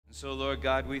So, Lord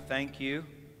God, we thank you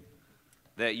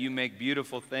that you make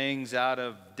beautiful things out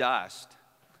of dust.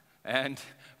 And,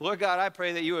 Lord God, I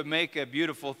pray that you would make a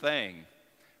beautiful thing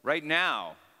right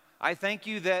now. I thank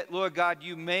you that, Lord God,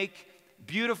 you make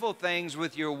beautiful things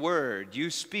with your word. You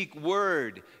speak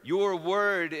your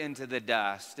word into the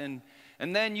dust. And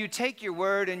then you take your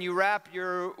word and you wrap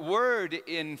your word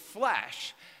in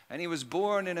flesh. And he was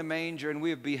born in a manger, and we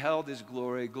have beheld his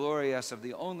glory, glorious of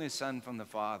the only Son from the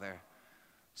Father.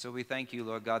 So we thank you,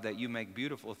 Lord God, that you make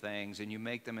beautiful things, and you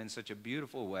make them in such a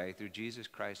beautiful way through Jesus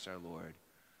Christ our Lord.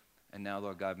 And now,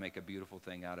 Lord God, make a beautiful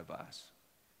thing out of us.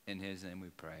 In his name we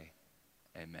pray.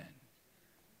 Amen.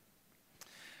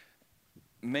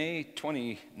 May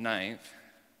 29th,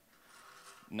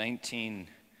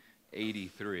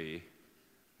 1983, I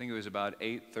think it was about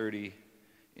 8:30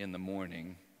 in the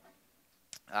morning,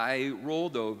 I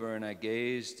rolled over and I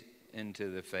gazed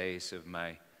into the face of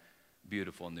my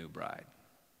beautiful new bride.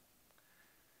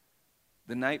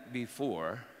 The night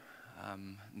before,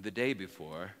 the day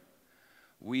before,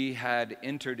 we had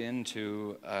entered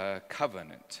into a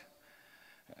covenant.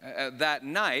 That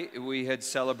night, we had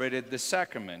celebrated the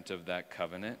sacrament of that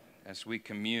covenant as we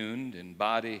communed in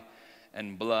body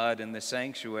and blood in the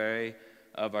sanctuary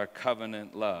of our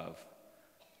covenant love.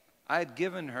 I had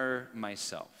given her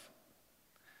myself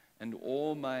and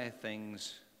all my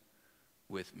things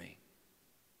with me.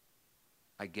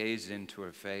 I gazed into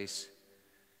her face.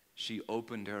 She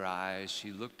opened her eyes,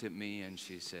 she looked at me, and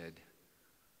she said,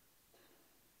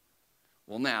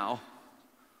 "Well, now,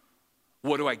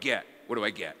 what do I get? What do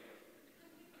I get?"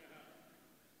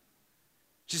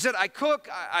 She said, "I cook,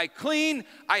 I clean,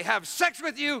 I have sex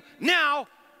with you. Now,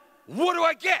 what do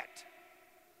I get?"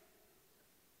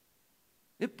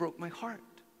 It broke my heart.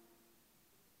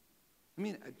 I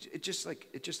mean, it just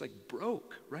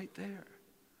broke right there.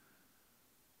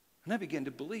 And I began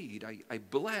to bleed. I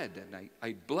bled, and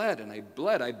I bled, and I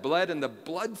bled. I bled, and the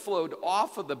blood flowed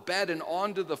off of the bed and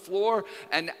onto the floor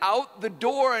and out the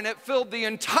door, and it filled the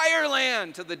entire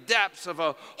land to the depths of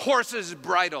a horse's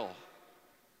bridle.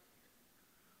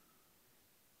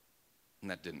 And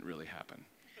that didn't really happen.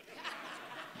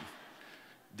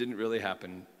 Didn't really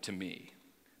happen to me.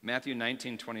 Matthew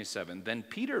 19:27, then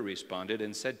Peter responded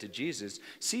and said to Jesus,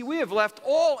 "See, we have left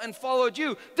all and followed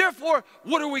you. Therefore,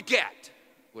 what do we get?"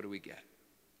 What do we get?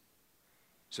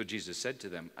 So Jesus said to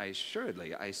them,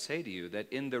 "Assuredly, I say to you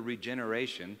that in the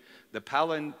regeneration, the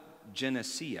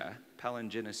palingenesia,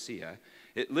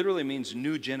 it literally means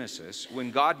new Genesis,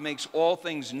 when God makes all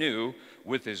things new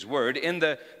with his word. In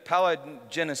the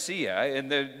palingenesia, in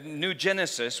the new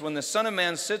Genesis, when the Son of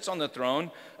Man sits on the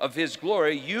throne of his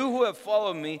glory, you who have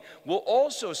followed me will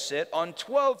also sit on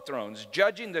 12 thrones,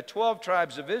 judging the 12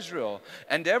 tribes of Israel.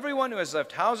 And everyone who has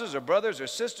left houses or brothers or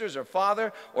sisters or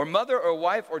father or mother or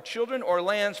wife or children or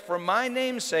lands for my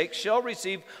name's sake shall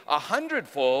receive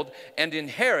 100-fold and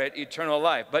inherit eternal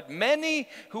life. But many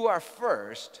who are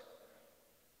first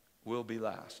will be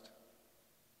last,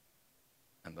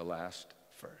 and the last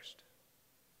first."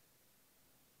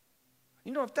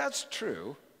 You know, if that's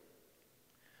true,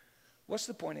 what's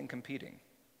the point in competing?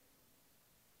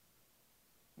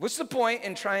 What's the point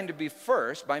in trying to be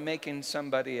first by making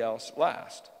somebody else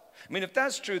last? I mean, if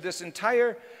that's true, this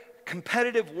entire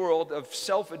competitive world of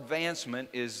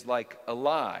self-advancement is like a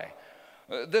lie.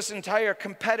 This entire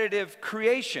competitive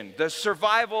creation, the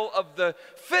survival of the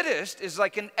fittest, is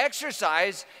like an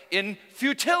exercise in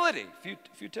futility.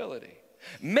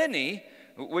 Many,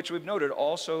 which we've noted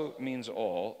also means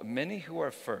all, many who are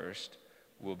first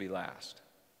will be last,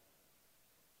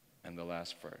 and the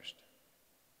last first.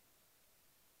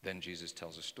 Then Jesus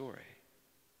tells a story.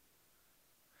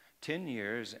 10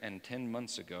 years and 10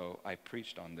 months ago, I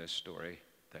preached on this story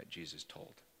that Jesus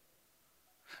told.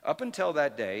 Up until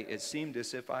that day, it seemed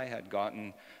as if I had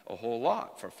gotten a whole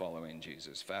lot for following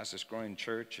Jesus. Fastest growing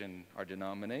church in our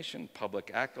denomination,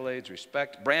 public accolades,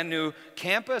 respect, brand new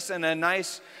campus, and a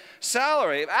nice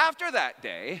salary. After that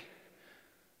day,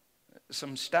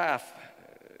 some staff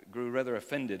grew rather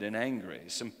offended and angry.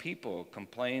 Some people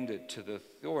complained to the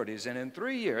authorities, and in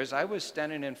 3 years, I was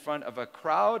standing in front of a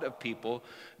crowd of people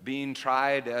being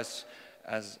tried as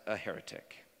a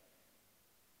heretic.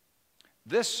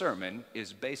 This sermon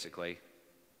is basically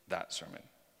that sermon.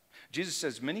 Jesus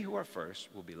says, many who are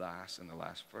first will be last, and the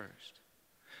last first.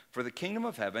 For the kingdom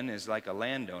of heaven is like a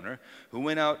landowner who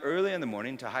went out early in the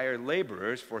morning to hire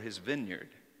laborers for his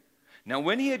vineyard. Now,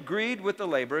 when he agreed with the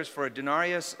laborers for a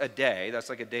denarius a day, that's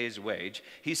like a day's wage,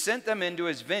 he sent them into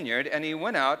his vineyard, and he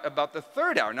went out about the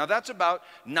third hour. Now, that's about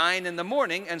 9 in the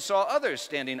morning, and saw others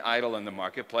standing idle in the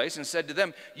marketplace, and said to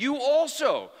them, "You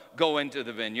also go into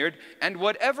the vineyard, and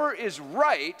whatever is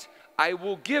right I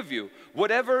will give you.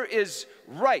 Whatever is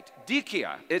right,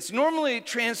 dikia. It's normally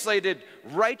translated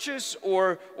righteous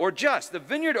or just. The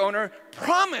vineyard owner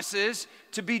promises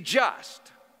to be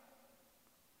just.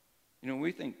 You know,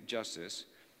 we think justice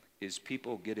is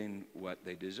people getting what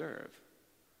they deserve.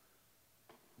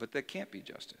 But that can't be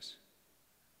justice.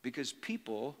 Because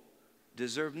people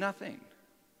deserve nothing.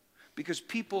 Because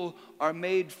people are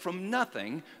made from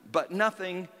nothing but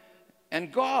nothing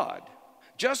and God.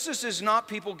 Justice is not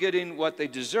people getting what they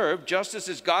deserve. Justice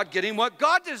is God getting what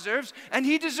God deserves, and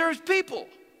he deserves people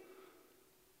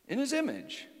in his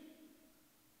image.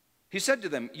 He said to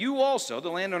them, you also, the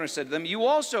landowner said to them, you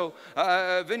also,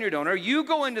 vineyard owner, you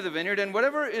go into the vineyard, and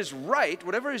whatever is right,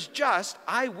 whatever is just,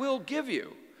 I will give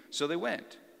you. So they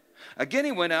went. Again,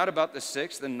 he went out about the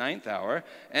 6th and 9th hour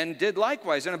and did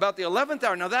likewise. And about the 11th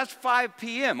hour, now that's 5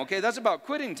 p.m., okay, that's about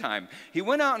quitting time. He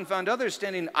went out and found others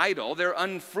standing idle. They're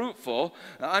unfruitful,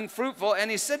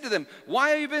 and he said to them, why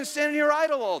have you been standing here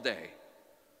idle all day?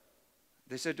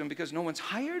 They said to him, because no one's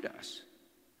hired us.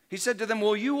 He said to them,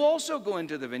 well, you also go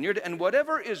into the vineyard, and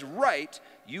whatever is right,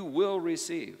 you will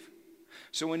receive.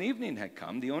 So when evening had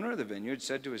come, the owner of the vineyard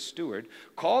said to his steward,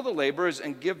 call the laborers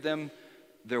and give them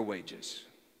their wages.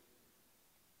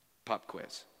 Pop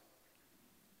quiz.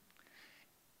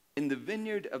 In the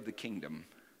vineyard of the kingdom,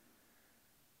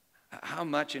 how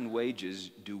much in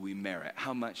wages do we merit?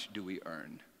 How much do we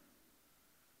earn?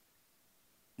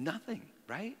 Nothing,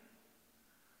 right?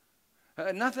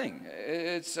 Nothing.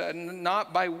 It's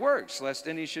not by works, lest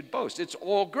any should boast. It's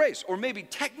all grace, or maybe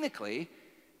technically,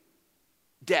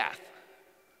 death.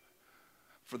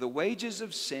 For the wages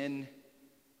of sin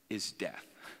is death,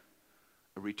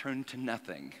 a return to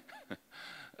nothing.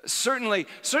 Certainly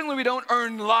we don't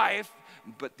earn life,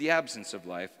 but the absence of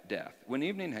life, death. When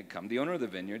evening had come, the owner of the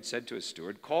vineyard said to his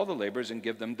steward, call the laborers and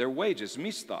give them their wages,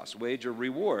 misthos, wage or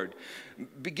reward,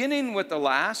 beginning with the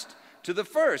last to the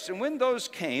first. And when those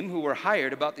came who were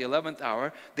hired about the 11th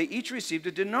hour, they each received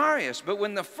a denarius. But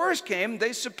when the first came,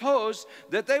 they supposed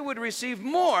that they would receive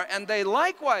more, and they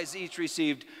likewise each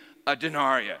received a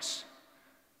denarius.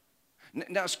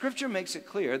 Now, Scripture makes it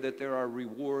clear that there are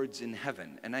rewards in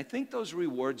heaven, and I think those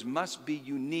rewards must be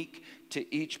unique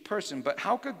to each person. But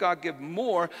how could God give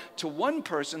more to one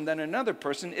person than another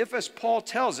person if, as Paul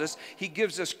tells us, he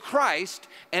gives us Christ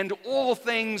and all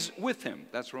things with him?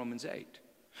 That's Romans 8.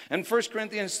 And 1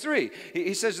 Corinthians 3,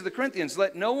 he says to the Corinthians,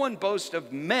 let no one boast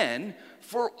of men,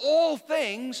 for all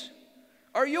things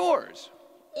are yours.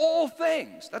 All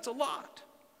things. That's a lot.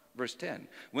 Verse 10,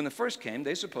 when the first came,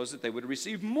 they supposed that they would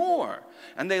receive more.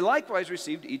 And they likewise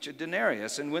received each a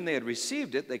denarius. And when they had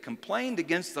received it, they complained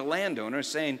against the landowner,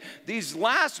 saying, these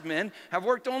last men have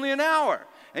worked only an hour,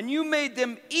 and you made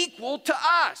them equal to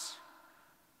us,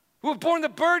 who have borne the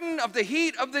burden of the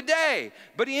heat of the day.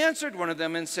 But he answered one of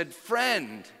them and said,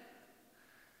 friend,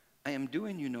 I am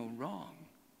doing you no wrong.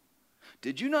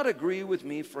 Did you not agree with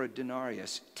me for a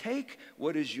denarius? Take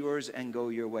what is yours and go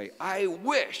your way. I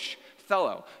wish,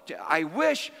 fellow,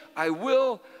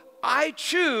 I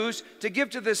choose to give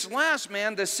to this last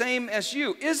man the same as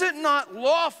you. Is it not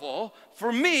lawful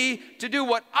for me to do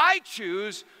what I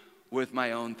choose with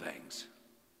my own things?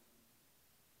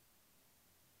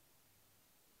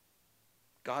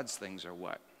 God's things are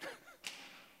what?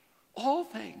 All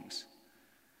things,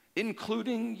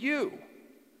 including you.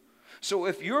 So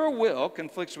if your will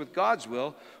conflicts with God's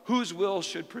will, whose will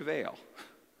should prevail?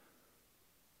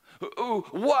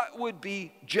 What would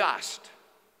be just?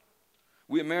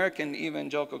 We American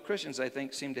evangelical Christians, I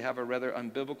think, seem to have a rather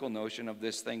unbiblical notion of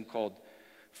this thing called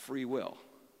free will.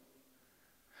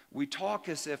 We talk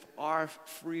as if our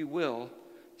free will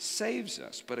saves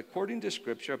us, but according to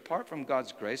Scripture, apart from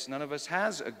God's grace, none of us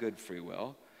has a good free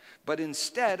will, but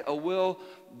instead a will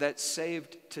that's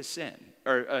saved to sin,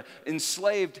 or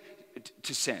enslaved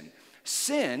to sin.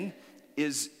 Sin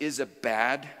is a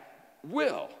bad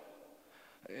will.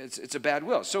 It's a bad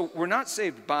will. So we're not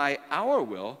saved by our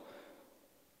will.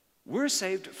 We're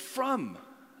saved from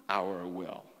our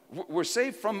will. We're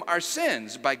saved from our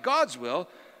sins by God's will,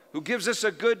 who gives us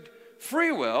a good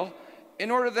free will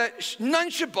in order that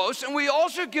none should boast, and we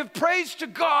also give praise to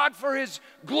God for his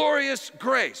glorious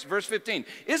grace. Verse 15,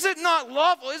 is it not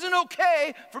lawful, is it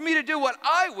okay for me to do what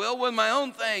I will with my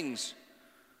own things?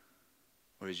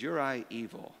 Or is your eye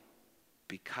evil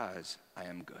because I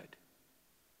am good?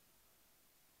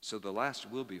 So the last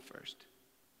will be first,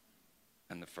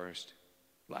 and the first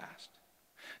last.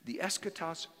 The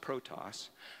eschatos protos,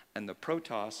 and the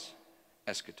protos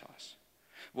eschatos.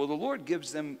 Well, the Lord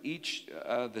gives them each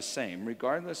the same,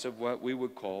 regardless of what we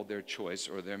would call their choice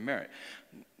or their merit.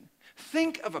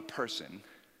 Think of a person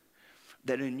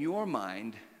that in your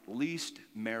mind least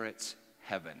merits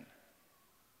heaven.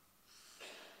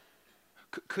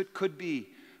 Could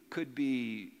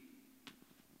be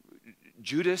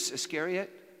Judas Iscariot.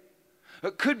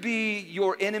 It could be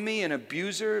your enemy, an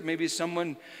abuser, maybe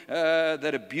someone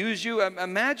that abused you.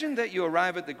 Imagine that you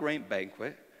arrive at the great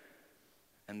banquet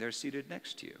and they're seated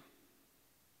next to you.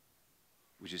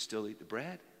 Would you still eat the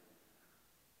bread?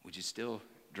 Would you still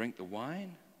drink the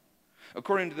wine?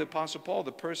 According to the Apostle Paul,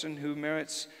 the person who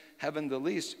merits heaven the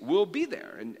least will be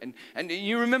there. And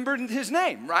you remember his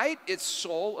name, right? It's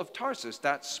Saul of Tarsus.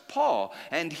 That's Paul.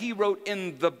 And he wrote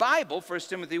in the Bible, 1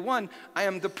 Timothy 1, I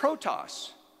am the protos,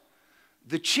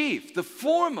 the chief, the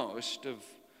foremost of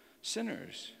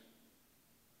sinners.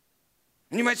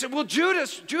 And you might say, well,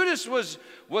 Judas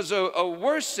was a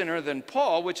worse sinner than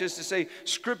Paul, which is to say,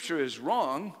 Scripture is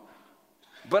wrong.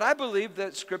 But I believe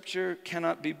that Scripture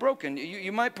cannot be broken.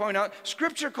 You might point out,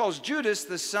 Scripture calls Judas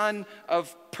the son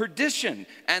of perdition,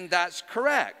 and that's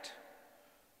correct.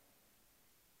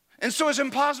 And so it's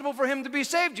impossible for him to be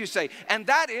saved, you say, and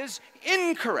that is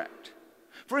incorrect.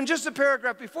 For in just a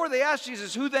paragraph before, they asked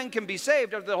Jesus, who then can be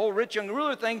saved after the whole rich young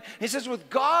ruler thing? He says, with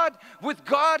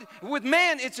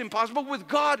man, it's impossible. With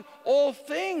God, all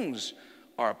things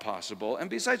are possible. And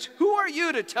besides, who are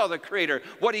you to tell the Creator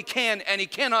what he can and he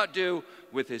cannot do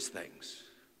with his things?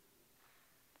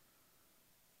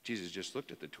 Jesus just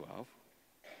looked at the 12,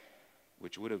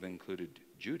 which would have included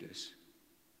Judas,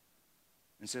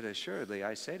 and said, assuredly,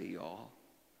 I say to you all,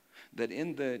 that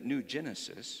in the new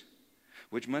Genesis,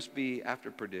 which must be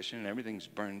after perdition and everything's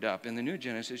burned up, in the new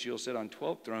Genesis, you'll sit on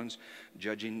 12 thrones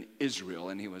judging Israel.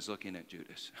 And he was looking at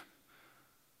Judas.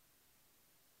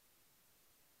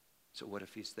 So what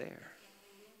if he's there?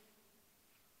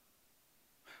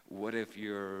 What if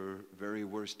your very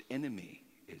worst enemy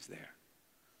is there?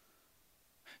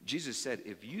 Jesus said,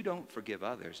 if you don't forgive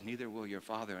others, neither will your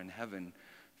Father in heaven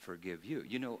forgive you.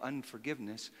 You know,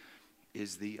 unforgiveness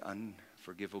is the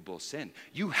unforgivable sin.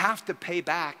 You have to pay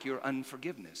back your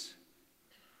unforgiveness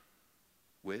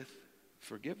with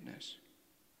forgiveness.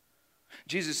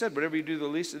 Jesus said, whatever you do to the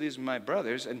least of these my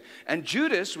brothers, and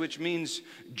Judas, which means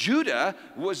Judah,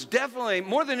 was definitely,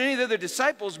 more than any of the other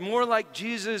disciples, more like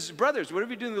Jesus' brothers.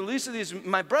 Whatever you do to the least of these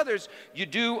my brothers, you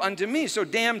do unto me. So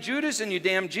damn Judas and you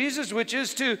damn Jesus, which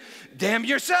is to damn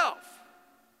yourself.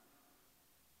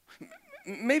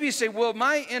 Maybe you say, well,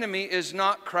 my enemy is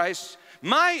not Christ.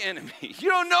 My enemy. You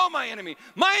don't know my enemy.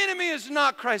 My enemy is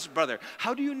not Christ's brother.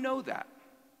 How do you know that?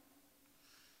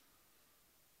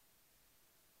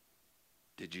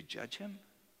 Did you judge him?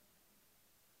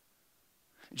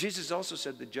 Jesus also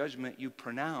said the judgment you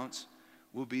pronounce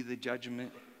will be the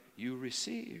judgment you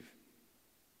receive.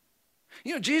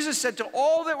 You know, Jesus said to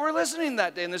all that were listening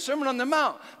that day in the Sermon on the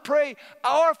Mount, pray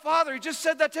our Father. He just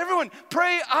said that to everyone.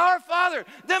 Pray our Father.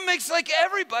 That makes like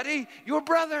everybody your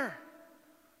brother,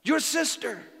 your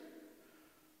sister.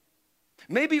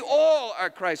 Maybe all are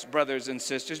Christ's brothers and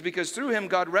sisters, because through him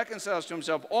God reconciles to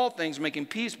himself all things, making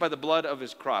peace by the blood of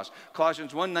his cross.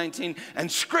 Colossians 1:19,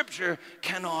 and Scripture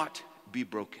cannot be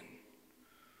broken,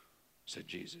 said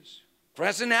Jesus. For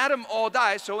as in Adam all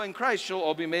die, so in Christ shall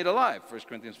all be made alive. 1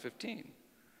 Corinthians 15.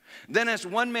 Then as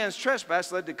one man's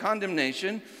trespass led to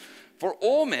condemnation for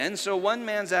all men, so one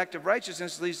man's act of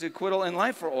righteousness leads to acquittal and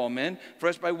life for all men. For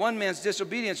as by one man's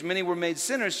disobedience many were made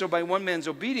sinners, so by one man's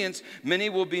obedience many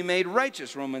will be made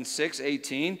righteous. Romans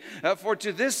 6:18. For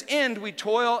to this end we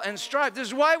toil and strive. This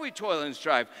is why we toil and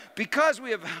strive. Because we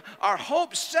have our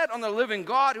hope set on the living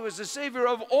God, who is the Savior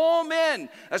of all men,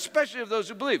 especially of those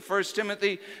who believe. 1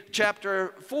 Timothy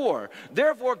chapter 4.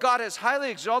 Therefore God has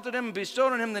highly exalted him and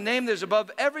bestowed on him the name that is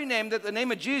above every name, that the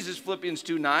name of Jesus, Philippians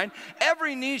 2:9,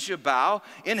 every knee should bow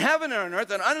in heaven and on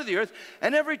earth and under the earth,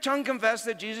 and every tongue confess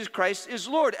that Jesus Christ is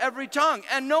Lord. Every tongue.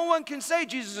 And no one can say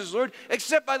Jesus is Lord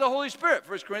except by the Holy Spirit.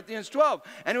 1 Corinthians 12.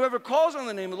 And whoever calls on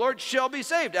the name of the Lord shall be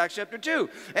saved. Acts chapter 2.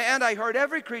 And I heard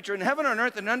every creature in heaven, on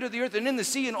earth, and under the earth, and in the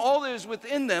sea, and all that is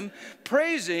within them,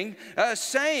 praising,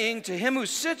 saying to him who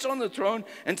sits on the throne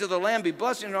and to the Lamb be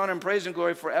blessing and honor and praise and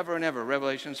glory forever and ever.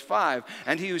 Revelations 5.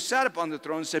 And he who sat upon the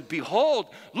throne said, behold,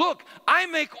 look, I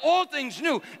make all things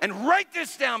new. And write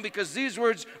this down, because these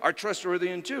words are trustworthy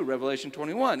and true. Revelation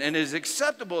 21. And it is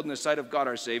acceptable in the sight of God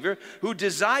our Savior, who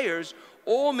desires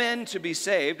all men to be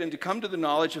saved and to come to the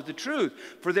knowledge of the truth.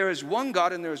 For there is one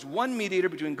God and there is one mediator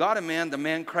between God and man, the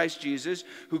man Christ Jesus,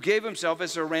 who gave himself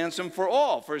as a ransom for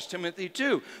all. 1 Timothy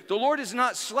 2. The Lord is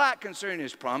not slack concerning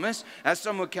his promise, as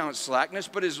some would count slackness,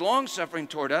 but is long-suffering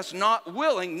toward us, not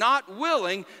willing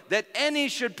that any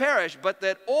should perish, but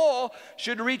that all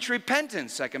should reach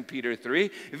repentance. 2 Peter 3.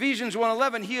 Ephesians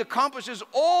 1:11, he accomplishes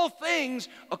all things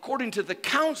according to the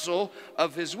counsel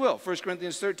of his will. 1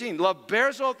 Corinthians 13. Love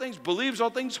bears all things, believes all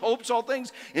things, hopes all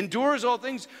things, endures all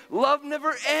things. Love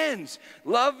never ends.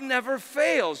 Love never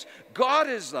fails. God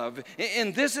is love.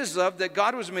 And this is love, that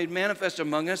God was made manifest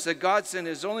among us, that God sent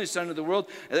his only Son to the world,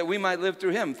 that we might live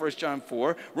through him. 1 John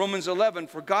 4. Romans 11.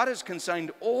 For God has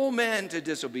consigned all men to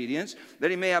disobedience, that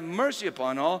he may have mercy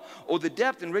upon all. Oh, the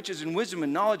depth and riches and wisdom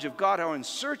and knowledge of God, how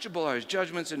unsearchable are his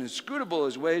judgments and inscrutable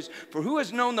his ways. For who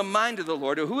has known the mind of the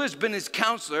Lord, or who has been his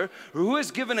counselor, or who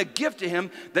has given a gift to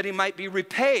him, that he might be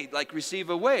repaid, like receive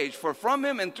a wage? For from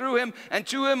him and through him and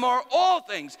to him are all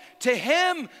things. To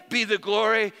him be the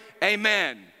glory.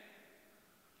 Amen.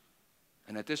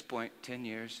 And at this point, 10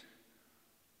 years,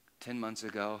 10 months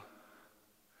ago,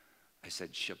 I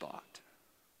said, Shabbat.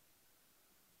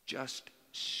 Just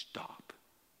stop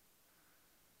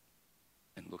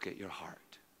and look at your heart.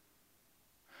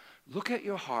 Look at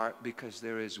your heart, because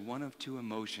there is one of two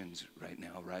emotions right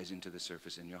now rising to the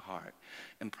surface in your heart,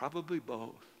 and probably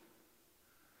both.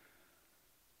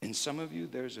 In some of you,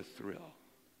 there's a thrill.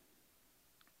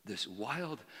 This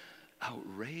wild,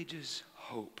 outrageous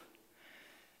hope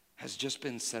has just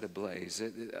been set ablaze.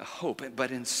 Hope. But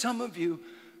in some of you,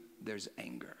 there's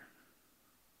anger.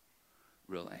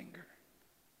 Real anger.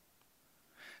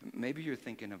 Maybe you're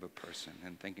thinking of a person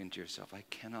and thinking to yourself, I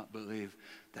cannot believe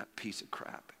that piece of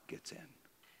crap gets in.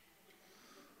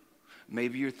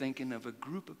 Maybe you're thinking of a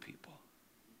group of people,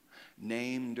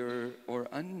 named or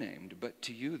unnamed, but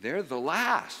to you, they're the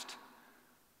last.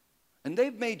 And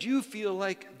they've made you feel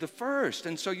like the first.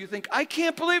 And so you think, I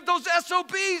can't believe those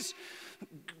SOBs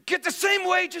get the same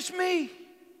wage as me.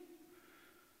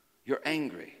 You're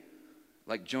angry,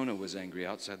 like Jonah was angry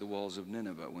outside the walls of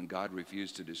Nineveh when God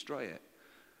refused to destroy it.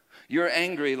 You're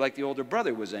angry like the older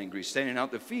brother was angry, standing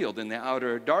out the field in the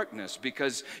outer darkness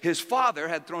because his father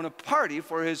had thrown a party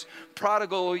for his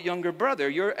prodigal younger brother.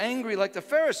 You're angry like the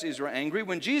Pharisees were angry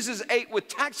when Jesus ate with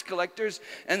tax collectors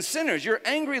and sinners. You're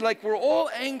angry like we're all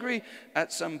angry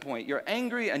at some point. You're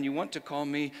angry and you want to call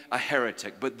me a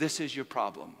heretic, but this is your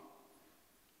problem.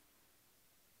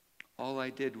 All I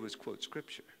did was quote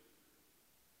scripture.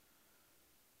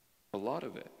 A lot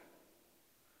of it.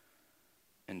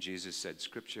 And Jesus said,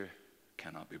 Scripture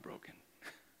cannot be broken.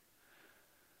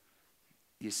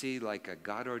 You see, like a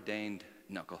God-ordained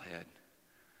knucklehead,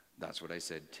 that's what I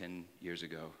said 10 years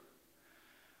ago,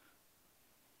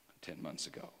 10 months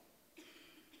ago.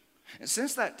 And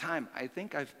since that time, I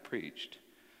think I've preached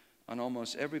on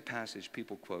almost every passage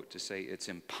people quote to say it's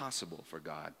impossible for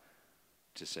God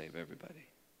to save everybody.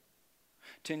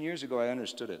 10 years ago, I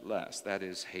understood it less. That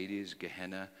is Hades,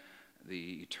 Gehenna,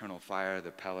 the eternal fire,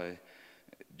 the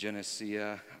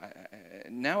Genesia.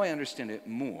 Now I understand it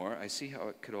more. I see how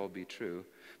it could all be true.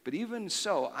 But even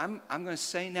so, I'm going to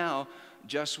say now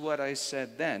just what I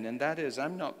said then, and that is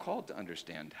I'm not called to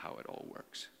understand how it all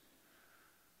works.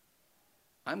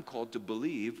 I'm called to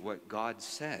believe what God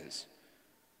says.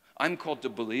 I'm called to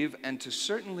believe and to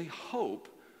certainly hope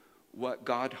what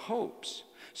God hopes.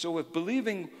 So if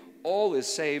believing all is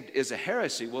saved is a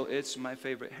heresy, well, it's my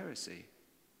favorite heresy.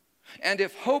 And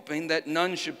if hoping that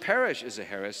none should perish is a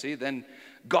heresy, then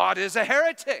God is a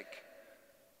heretic.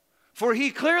 For he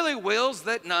clearly wills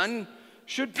that none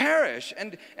should perish.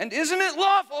 And isn't it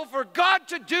lawful for God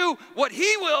to do what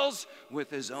he wills with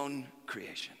his own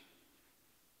creation?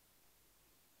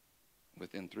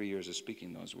 Within 3 years of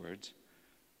speaking those words,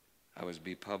 I was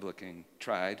be public and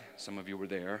tried. Some of you were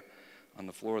there on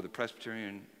the floor of the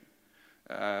Presbytery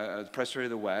of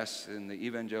the West in the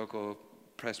Evangelical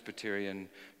Presbyterian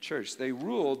Church. They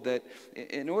ruled that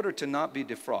in order to not be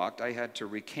defrocked, I had to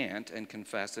recant and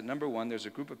confess that, number one, there's a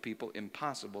group of people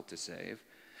impossible to save,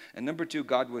 and number two,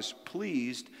 God was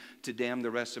pleased to damn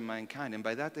the rest of mankind. And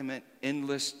by that they meant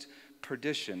endless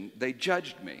perdition. They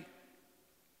judged me.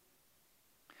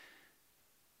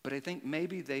 But I think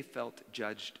maybe they felt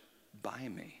judged by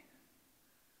me.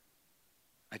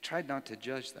 I tried not to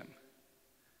judge them.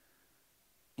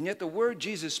 And yet the word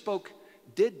Jesus spoke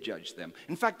did judge them.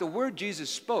 In fact, the word Jesus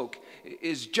spoke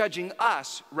is judging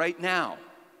us right now.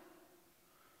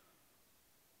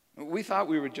 We thought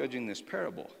we were judging this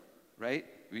parable, right?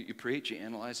 You preach, you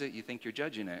analyze it, you think you're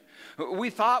judging it. We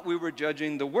thought we were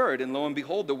judging the word, and lo and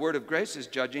behold, the word of grace is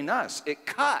judging us. It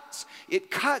cuts. It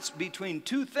cuts between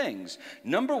two things.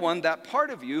 Number one, that part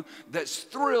of you that's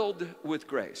thrilled with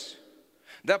grace.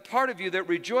 That part of you that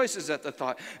rejoices at the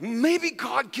thought, maybe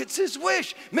God gets his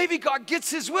wish. Maybe God gets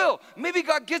his will. Maybe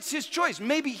God gets his choice.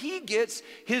 Maybe he gets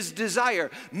his desire.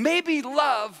 Maybe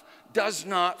love does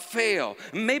not fail.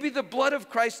 Maybe the blood of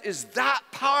Christ is that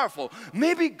powerful.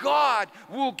 Maybe God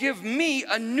will give me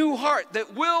a new heart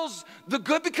that wills the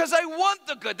good because I want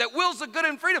the good, that wills the good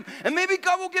and freedom. And maybe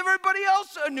God will give everybody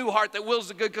else a new heart that wills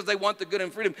the good because they want the good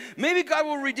and freedom. Maybe God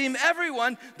will redeem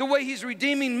everyone the way he's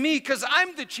redeeming me because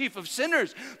I'm the chief of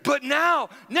sinners. But now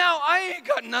I ain't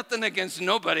got nothing against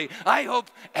nobody. I hope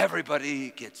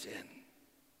everybody gets in.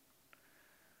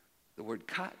 The word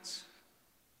cuts.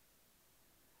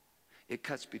 It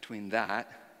cuts between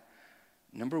that,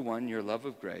 number one, your love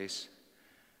of grace,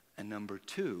 and number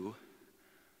two,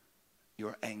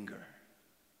 your anger.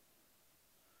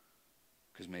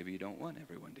 Because maybe you don't want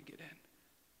everyone to get in.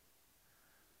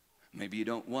 Maybe you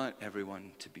don't want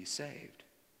everyone to be saved.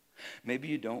 Maybe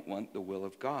you don't want the will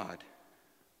of God,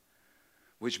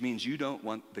 which means you don't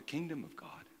want the kingdom of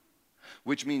God,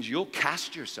 which means you'll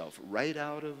cast yourself right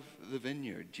out of the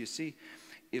vineyard. You see,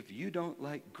 if you don't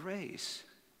like grace,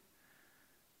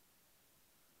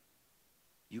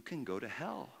 you can go to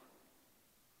hell.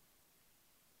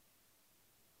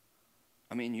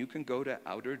 I mean, you can go to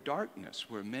outer darkness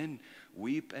where men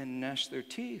weep and gnash their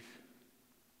teeth.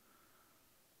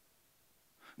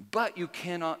 But you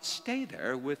cannot stay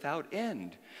there without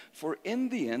end. For in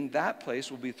the end, that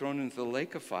place will be thrown into the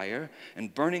lake of fire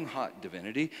and burning hot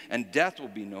divinity, and death will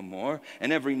be no more,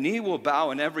 and every knee will bow,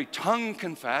 and every tongue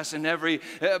confess, and every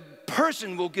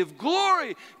person will give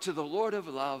glory to the Lord of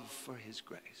love for his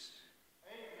grace.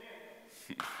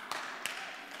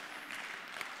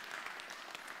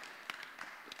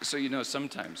 So,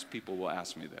 sometimes people will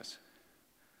ask me this.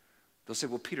 They'll say,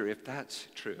 well, Peter, if that's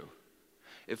true,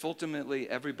 if ultimately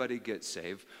everybody gets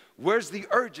saved, where's the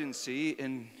urgency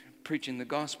in preaching the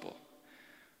gospel?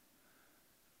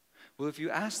 Well, if you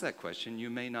ask that question, you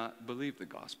may not believe the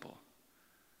gospel.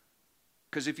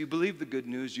 Because if you believe the good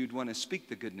news, you'd want to speak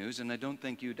the good news, and I don't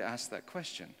think you'd ask that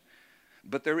question.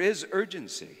 But there is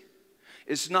urgency.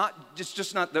 It's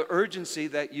just not the urgency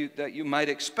that you might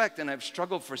expect, and I've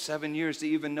struggled for 7 years to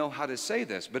even know how to say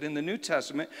this. But in the New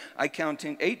Testament, I count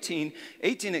 18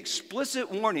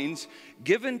 explicit warnings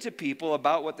given to people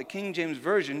about what the King James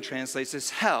Version translates as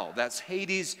hell. That's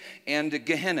Hades and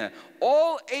Gehenna.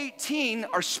 All 18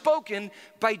 are spoken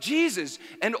by Jesus,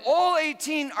 and all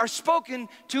 18 are spoken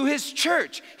to his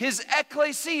church, his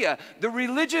ecclesia, the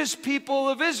religious people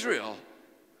of Israel,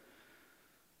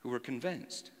 who were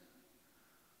convinced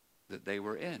that they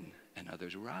were in and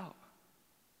others were out.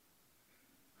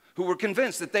 Who were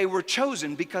convinced that they were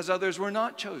chosen because others were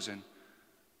not chosen.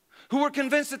 Who were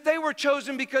convinced that they were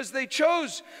chosen because they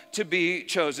chose to be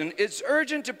chosen. It's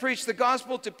urgent to preach the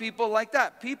gospel to people like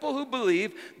that. People who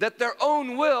believe that their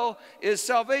own will is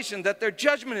salvation, that their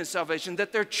judgment is salvation,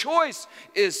 that their choice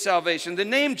is salvation. The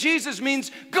name Jesus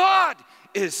means God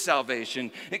is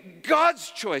salvation.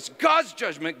 God's choice, God's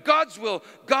judgment, God's will,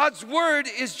 God's word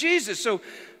is Jesus.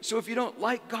 So if you don't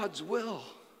like God's will,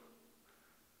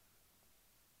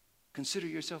 consider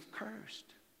yourself cursed.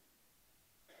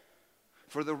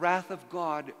 For the wrath of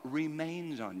God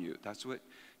remains on you. That's what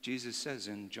Jesus says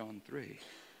in John 3.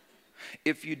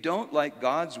 If you don't like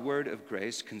God's word of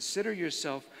grace, consider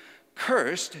yourself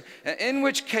cursed, in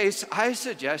which case I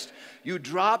suggest you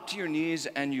drop to your knees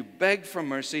and you beg for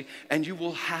mercy, and you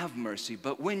will have mercy.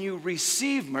 But when you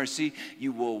receive mercy,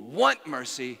 you will want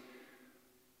mercy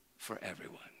for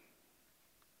everyone.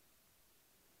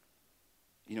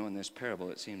 In this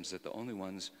parable, it seems that the only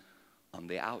ones on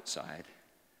the outside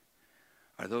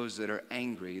are those that are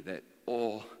angry that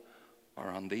all are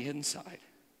on the inside.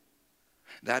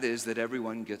 That is, that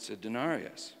everyone gets a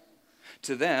denarius.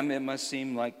 To them, it must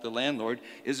seem like the landlord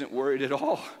isn't worried at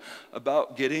all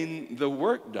about getting the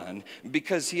work done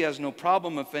because he has no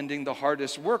problem offending the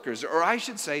hardest workers, or I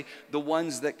should say, the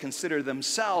ones that consider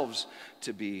themselves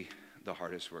to be the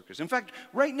hardest workers. In fact,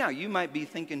 right now, you might be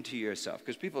thinking to yourself,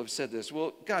 because people have said this,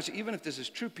 well, gosh, even if this is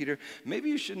true, Peter, maybe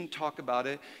you shouldn't talk about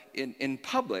it in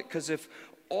public, because if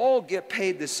all get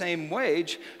paid the same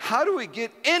wage, how do we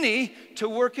get any to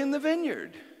work in the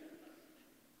vineyard?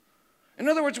 In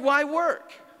other words, why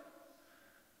work?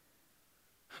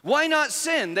 Why not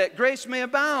sin that grace may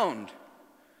abound?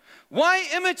 Why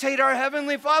imitate our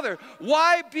Heavenly Father?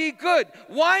 Why be good?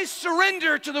 Why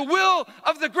surrender to the will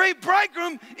of the great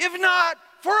bridegroom if not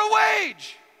for a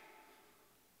wage?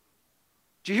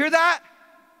 Do you hear that?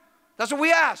 That's what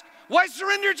we ask. Why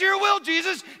surrender to your will,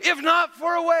 Jesus, if not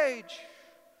for a wage?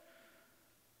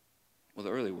 Well,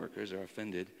 the early workers are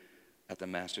offended at the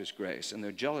master's grace, and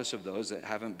they're jealous of those that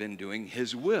haven't been doing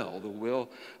his will, the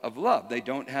will of love. They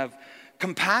don't have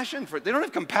compassion for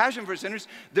sinners.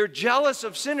 They're jealous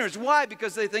of sinners. Why?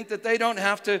 Because they think that they don't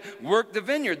have to work the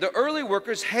vineyard. The early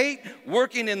workers hate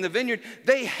working in the vineyard.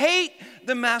 They hate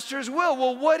the master's will.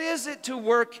 Well, what is it to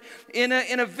work in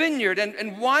a vineyard?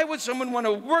 And why would someone want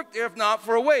to work there if not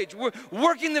for a wage?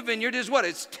 Working the vineyard is what?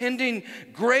 It's tending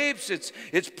grapes.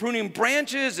 It's pruning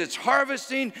branches. It's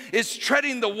harvesting. It's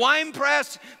treading the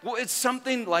winepress. Well, it's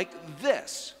something like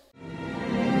this.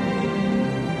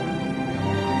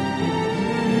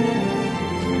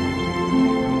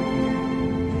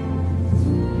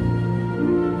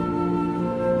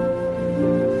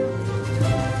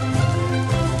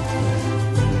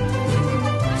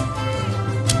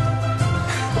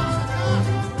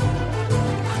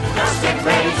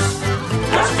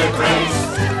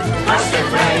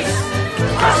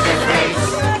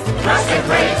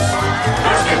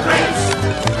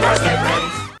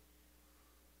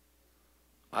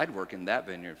 I'd work in that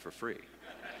vineyard for free.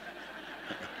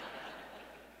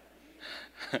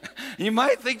 You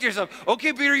might think to yourself,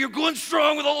 okay, Peter, you're going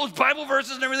strong with all those Bible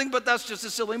verses and everything, but that's just a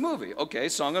silly movie. Okay,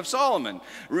 Song of Solomon.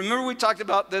 Remember we talked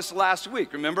about this last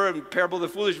week. Remember in Parable of the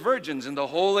Foolish Virgins in the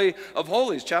Holy of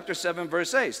Holies, chapter 7,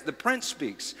 verse 8. The prince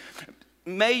speaks.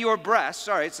 May your breast,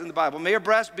 it's in the Bible, may your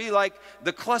breast be like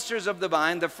the clusters of the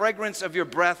vine, the fragrance of your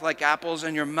breath like apples,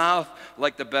 and your mouth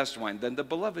like the best wine. Then the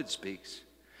beloved speaks.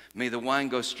 May the wine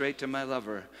go straight to my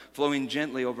lover, flowing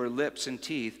gently over lips and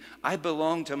teeth. I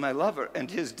belong to my lover,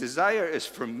 and his desire is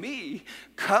for me.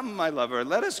 Come, my lover,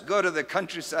 let us go to the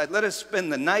countryside. Let us spend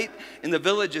the night in the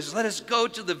villages. Let us go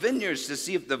to the vineyards to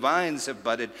see if the vines have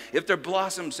budded, if their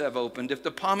blossoms have opened, if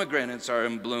the pomegranates are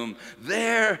in bloom.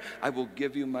 There I will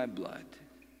give you my blood.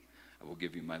 I will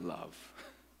give you my love.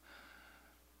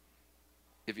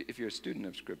 If you're a student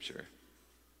of Scripture,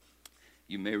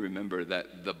 you may remember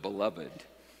that the beloved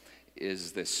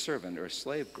is this servant or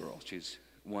slave girl. She's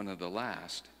one of the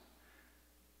last.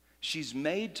 She's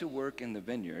made to work in the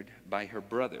vineyard by her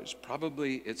brothers.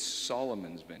 Probably it's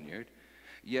Solomon's vineyard,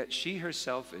 yet she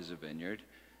herself is a vineyard,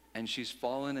 and she's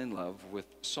fallen in love with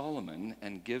Solomon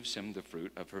and gives him the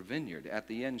fruit of her vineyard. At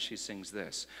the end, she sings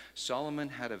this: Solomon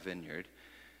had a vineyard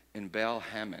in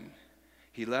Baal-Hamon.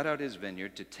 He let out his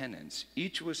vineyard to tenants.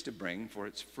 Each was to bring for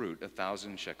its fruit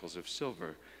 1,000 shekels of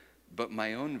silver. But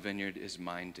my own vineyard is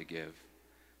mine to give.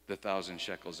 The 1,000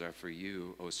 shekels are for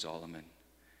you, O Solomon.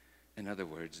 In other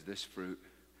words, this fruit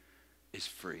is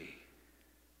free.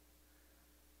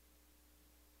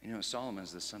 You know,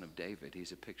 Solomon's the son of David.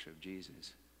 He's a picture of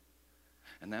Jesus.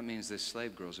 And that means this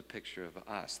slave girl is a picture of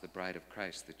us, the bride of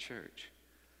Christ, the church.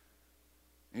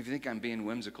 And if you think I'm being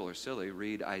whimsical or silly,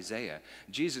 read Isaiah.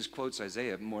 Jesus quotes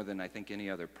Isaiah more than I think any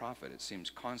other prophet. It seems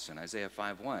constant. Isaiah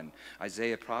 5:1.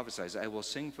 Isaiah prophesies, I will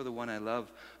sing for the one I love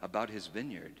about his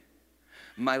vineyard.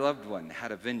 My loved one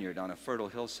had a vineyard on a fertile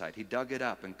hillside. He dug it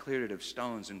up and cleared it of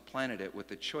stones and planted it with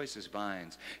the choicest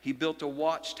vines. He built a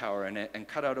watchtower in it and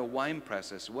cut out a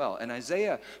winepress as well. And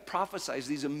Isaiah prophesies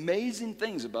these amazing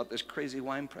things about this crazy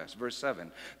winepress. Verse 7,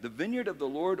 the vineyard of the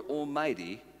Lord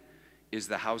Almighty is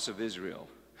the house of Israel,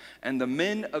 and the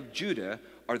men of Judah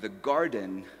are the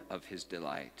garden of his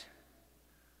delight.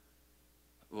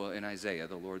 Well, in Isaiah,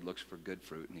 the Lord looks for good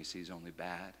fruit, and he sees only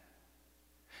bad.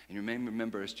 And you may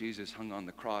remember as Jesus hung on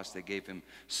the cross, they gave him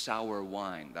sour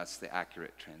wine. That's the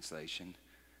accurate translation,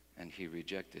 and he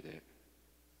rejected it.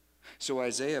 So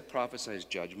Isaiah prophesies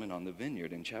judgment on the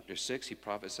vineyard. In chapter 6, he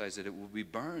prophesies that it will be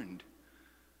burned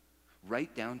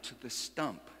right down to the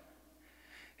stump.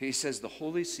 He says the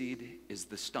holy seed is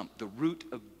the stump. The root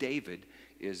of David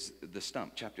is the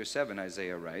stump. Chapter 7,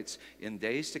 Isaiah writes, in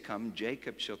days to come,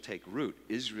 Jacob shall take root.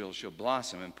 Israel shall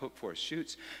blossom and put forth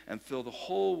shoots and fill the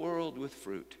whole world with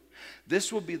fruit.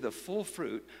 This will be the full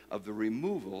fruit of the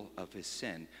removal of his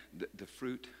sin, the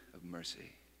fruit of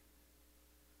mercy.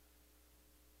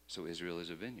 So Israel is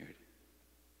a vineyard.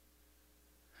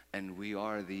 And we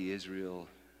are the Israel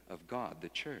of God, the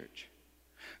church.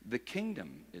 The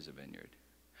kingdom is a vineyard.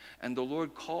 And the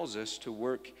Lord calls us to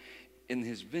work in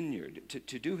his vineyard.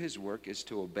 To do his work is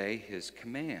to obey his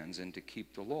commands and to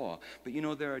keep the law. But you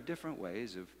know, there are different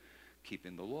ways of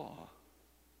keeping the law.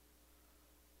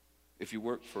 If you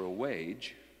work for a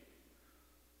wage,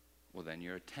 well, then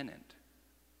you're a tenant.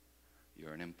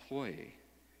 You're an employee.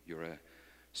 You're a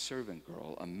servant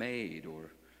girl, a maid,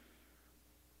 or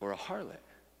a harlot.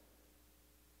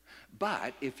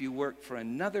 But if you work for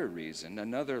another reason,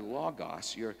 another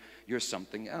logos, you're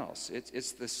something else.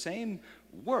 It's the same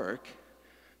work,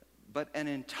 but an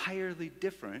entirely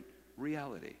different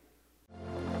reality.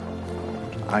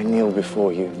 I kneel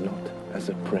before you not as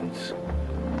a prince,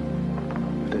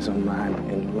 but as a man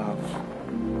in love.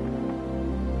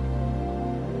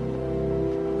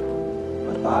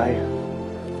 But I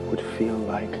would feel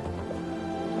like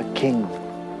a king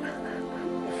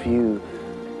if you,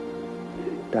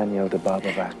 Daniel de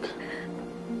Barbarak,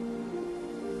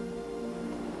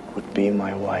 would be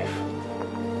my wife.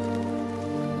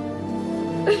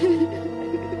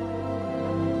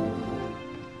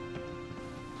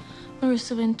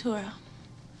 Marissa Ventura.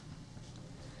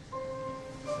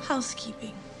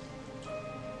 Housekeeping.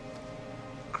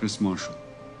 Chris Marshall,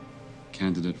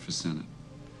 candidate for Senate.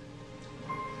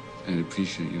 I'd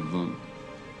appreciate your vote.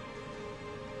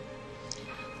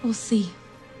 We'll see.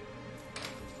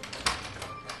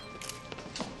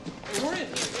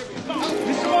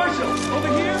 Mr. Marshall, over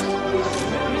here!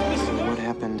 What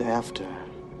happened after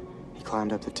he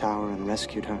climbed up the tower and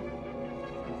rescued her?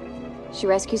 She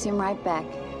rescues him right back.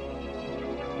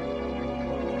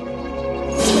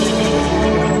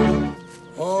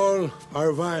 All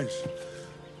our vines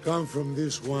come from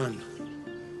this one.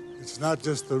 It's not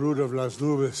just the root of Las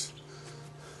Nubes.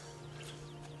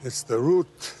 It's the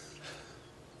root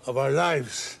of our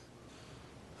lives,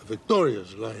 of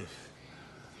Victoria's life.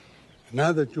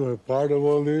 Now that you are part of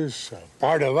all this,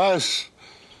 part of us,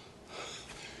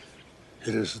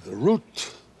 it is the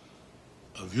root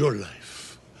of your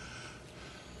life.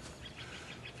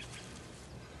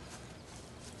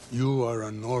 You are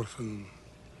an orphan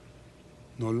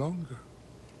no longer.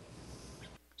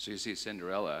 So you see,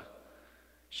 Cinderella,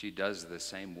 she does the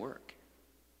same work.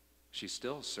 She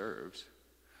still serves.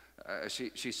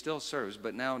 She still serves,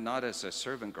 but now not as a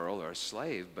servant girl or a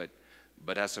slave,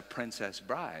 but as a princess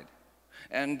bride.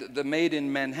 And the maid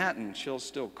in Manhattan, she'll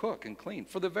still cook and clean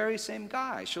for the very same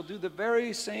guy. She'll do the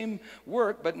very same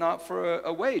work, but not for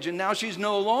a wage. And now she's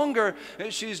no longer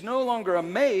a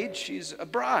maid, she's a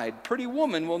bride. Pretty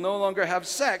woman will no longer have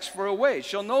sex for a wage.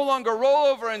 She'll no longer roll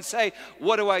over and say,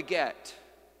 "What do I get?"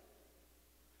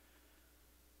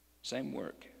 Same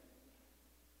work,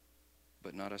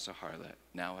 but not as a harlot,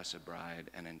 now as a bride,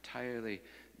 an entirely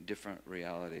different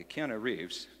reality. Keanu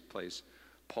Reeves plays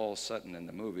Paul Sutton in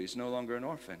the movie. He's no longer an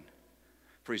orphan,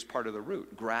 for he's part of the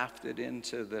root, grafted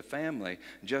into the family,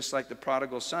 just like the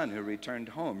prodigal son who returned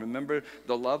home. Remember,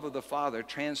 the love of the father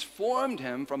transformed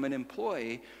him from an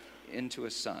employee into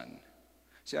a son.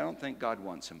 See, I don't think God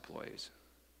wants employees.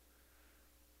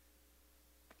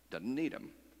 Doesn't need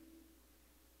them.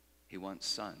 He wants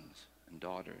sons and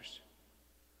daughters.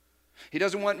 He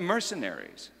doesn't want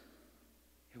mercenaries.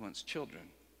 He wants children.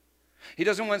 He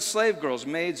doesn't want slave girls,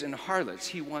 maids, and harlots.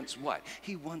 He wants what?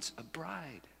 He wants a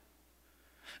bride.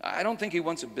 I don't think he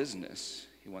wants a business.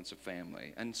 He wants a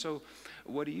family. And so,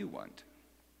 what do you want?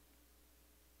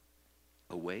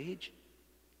 A wage?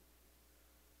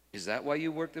 Is that why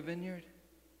you work the vineyard?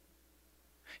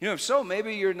 You know, if so,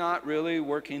 maybe you're not really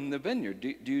working the vineyard.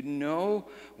 Do you know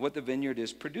what the vineyard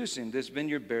is producing? This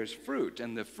vineyard bears fruit,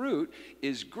 and the fruit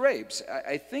is grapes.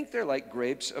 I think they're like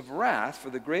grapes of wrath, for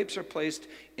the grapes are placed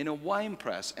in a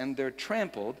winepress, and they're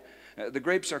trampled. The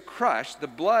grapes are crushed. The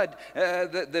blood,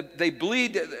 they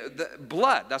bleed. The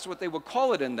blood, that's what they would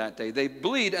call it in that day. They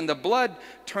bleed, and the blood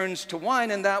turns to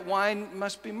wine, and that wine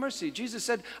must be mercy. Jesus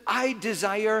said, "I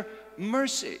desire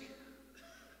mercy.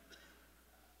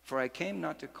 For I came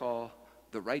not to call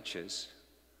the righteous,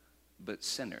 but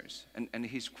sinners." And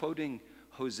he's quoting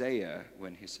Hosea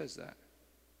when he says that.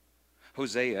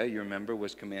 Hosea, you remember,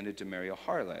 was commanded to marry a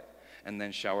harlot and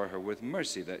then shower her with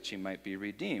mercy that she might be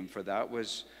redeemed. For that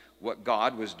was what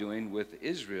God was doing with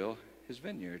Israel, his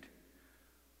vineyard.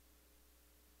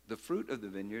 The fruit of the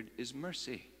vineyard is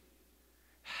mercy,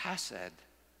 hesed,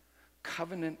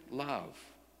 covenant love.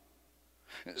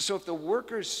 So if the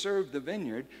workers serve the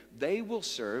vineyard, they will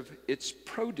serve its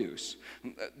produce.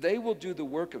 They will do the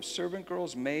work of servant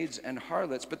girls, maids, and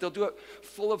harlots, but they'll do it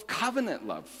full of covenant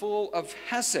love, full of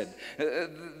hesed.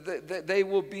 They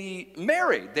will be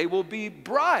married. They will be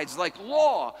brides, like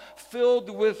law, filled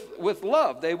with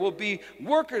love. They will be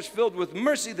workers filled with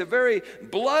mercy, the very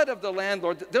blood of the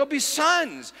landlord. They'll be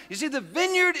sons. You see, the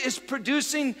vineyard is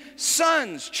producing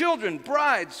sons, children,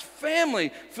 brides,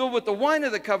 family, filled with the wine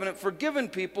of the covenant, forgiven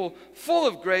people, full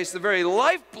of grace, the very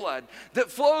lifeblood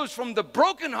that flows from the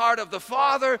broken heart of the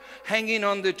Father hanging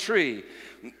on the tree.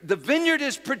 The vineyard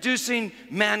is producing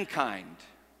mankind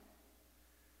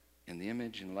in the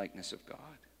image and likeness of God.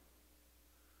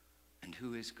 And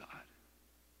who is God?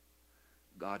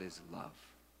 God is love.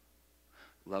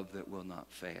 Love that will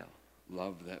not fail.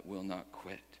 Love that will not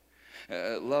quit.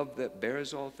 Love that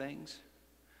bears all things,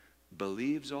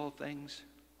 believes all things,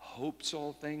 hopes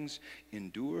all things,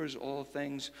 endures all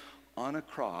things, on a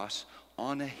cross,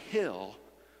 on a hill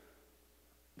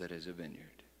that is a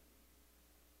vineyard.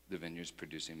 The vineyard's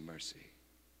producing mercy.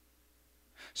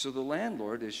 So the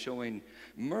landlord is showing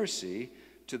mercy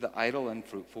to the idle and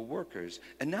fruitful workers.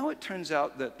 And now it turns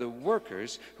out that the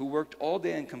workers who worked all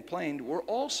day and complained were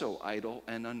also idle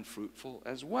and unfruitful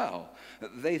as well.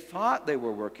 They thought they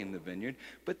were working the vineyard,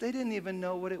 but they didn't even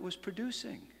know what it was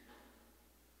producing.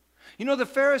 You know, the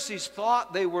Pharisees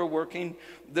thought they were working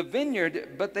the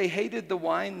vineyard, but they hated the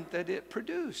wine that it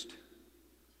produced.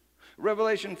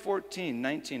 Revelation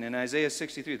 14:19 and Isaiah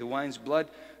 63, the wine's blood,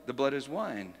 the blood is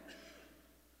wine.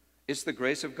 It's the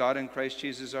grace of God in Christ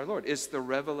Jesus our Lord. It's the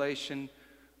revelation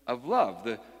of love,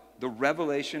 the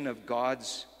revelation of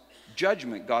God's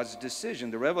judgment, God's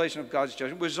decision. The revelation of God's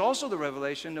judgment was also the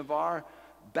revelation of our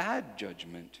bad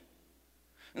judgment.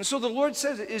 And so the Lord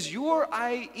says, is your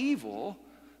eye evil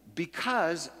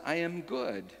because I am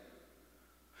good?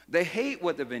 They hate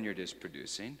what the vineyard is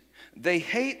producing. They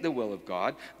hate the will of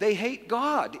God. They hate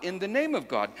God in the name of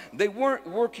God. They weren't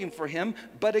working for him,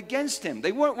 but against him.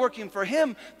 They weren't working for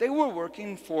him. They were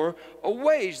working for a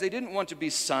wage. They didn't want to be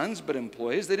sons, but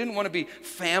employees. They didn't want to be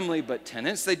family, but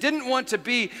tenants. They didn't want to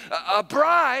be a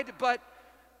bride, but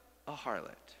a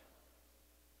harlot.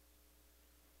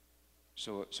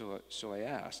 So I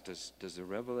asked, does the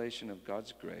revelation of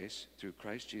God's grace through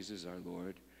Christ Jesus our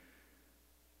Lord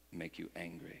make you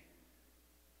angry?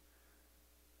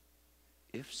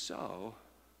 If so,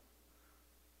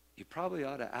 you probably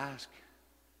ought to ask,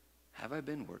 have I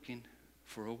been working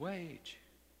for a wage?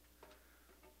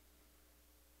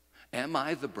 Am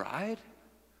I the bride?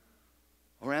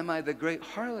 Or am I the great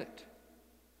harlot?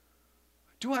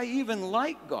 Do I even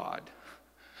like God?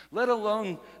 Let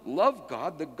alone love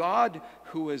God, the God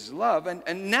who is love.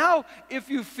 And now, if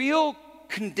you feel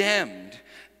condemned,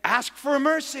 ask for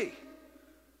mercy.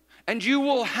 And you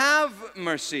will have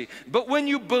mercy. But when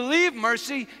you believe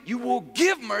mercy, you will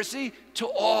give mercy to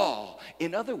all.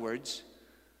 In other words,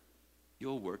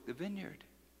 you'll work the vineyard.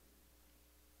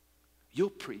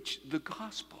 You'll preach the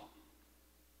gospel.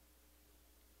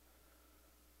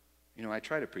 You know, I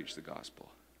try to preach the gospel,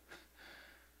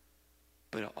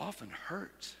 but it often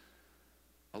hurts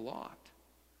a lot.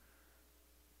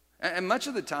 And much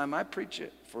of the time, I preach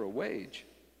it for a wage.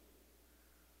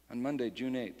 On Monday,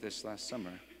 June 8th, this last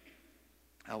summer,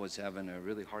 I was having a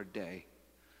really hard day.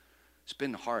 It's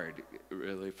been hard,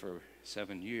 really, for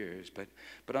 7 years.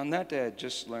 But on that day, I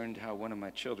just learned how one of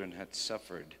my children had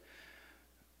suffered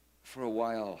for a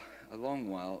long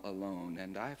while alone.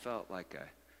 And I felt like a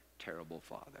terrible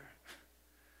father.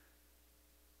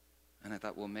 And I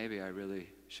thought, well, maybe I really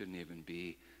shouldn't even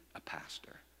be a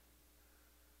pastor.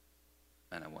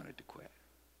 And I wanted to quit.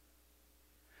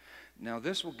 Now,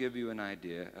 this will give you an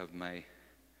idea of my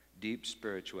deep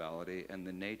spirituality and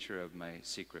the nature of my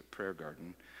secret prayer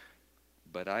garden,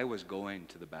 but I was going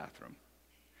to the bathroom.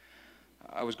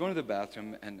 I was going to the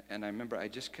bathroom, and I remember I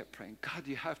just kept praying, God,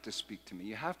 you have to speak to me.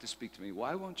 You have to speak to me.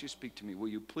 Why won't you speak to me? Will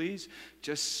you please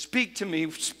just speak to me?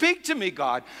 Speak to me,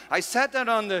 God. I sat down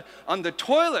on the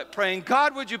toilet praying,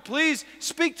 God, would you please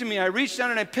speak to me? I reached down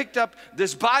and I picked up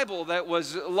this Bible that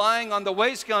was lying on the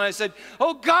weight scale, and I said,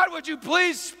 oh, God, would you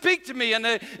please speak to me? And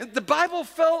the Bible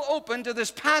fell open to this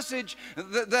passage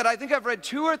that I think I've read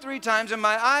 2 or 3 times, and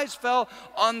my eyes fell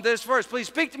on this verse. Please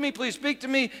speak to me, please speak to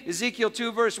me. Ezekiel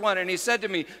 2, verse 1. And he said to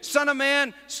me, Son of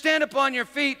man, stand upon your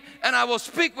feet, and I will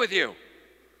speak with you.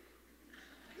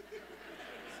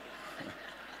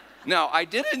 Now, I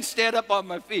didn't stand up on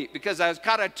my feet because I was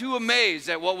kind of too amazed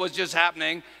at what was just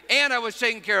happening, and I was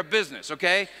taking care of business,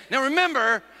 okay? Now,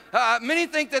 remember, many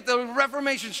think that the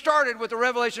Reformation started with the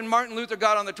revelation Martin Luther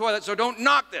got on the toilet, so don't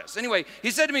knock this. Anyway,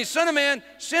 he said to me, Son of man,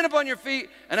 stand up on your feet,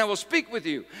 and I will speak with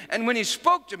you. And when he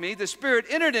spoke to me, the Spirit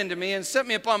entered into me and set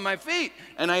me upon my feet.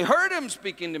 And I heard him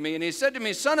speaking to me, and he said to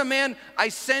me, Son of man, I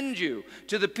send you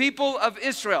to the people of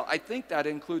Israel. I think that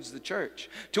includes the church.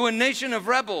 To a nation of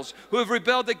rebels who have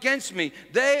rebelled against me.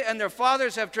 They and their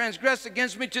fathers have transgressed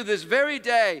against me to this very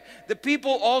day. The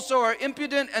people also are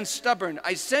impudent and stubborn.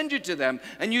 I send you to them,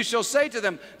 and you shall say to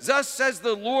them, Thus says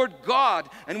the Lord God,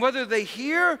 and whether they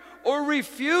hear or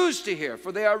refuse to hear,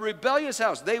 for they are a rebellious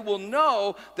house, they will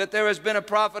know that there has been a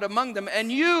prophet among them.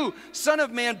 And you, Son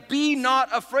of man, be not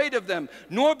afraid of them,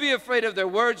 nor be afraid of their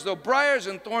words, though briars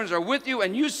and thorns are with you,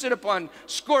 and you sit upon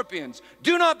scorpions.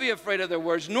 Do not be afraid of their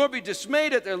words, nor be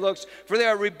dismayed at their looks, for they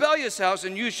are a rebellious house,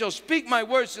 and you shall speak my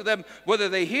words to them, whether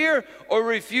they hear or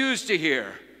refuse to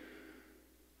hear.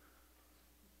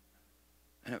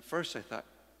 And at first I thought,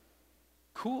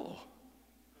 cool.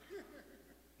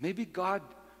 Maybe God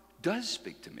does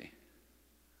speak to me.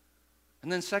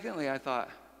 And then secondly, I thought,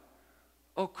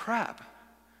 oh crap,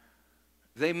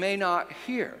 they may not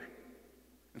hear.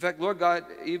 In fact, Lord God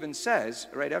even says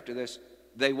right after this,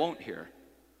 they won't hear.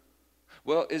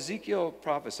 Well, Ezekiel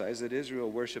prophesies that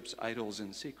Israel worships idols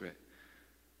in secret.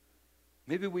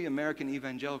 Maybe we American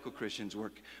evangelical Christians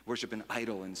worship an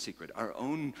idol in secret, our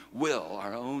own will,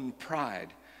 our own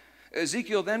pride.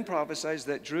 Ezekiel then prophesies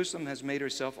that Jerusalem has made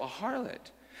herself a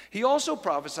harlot. He also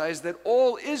prophesies that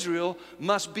all Israel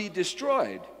must be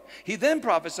destroyed. He then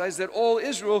prophesies that all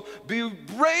Israel be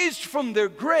raised from their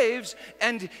graves,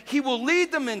 and he will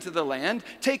lead them into the land,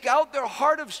 take out their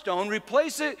heart of stone,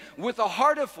 replace it with a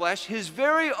heart of flesh, his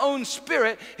very own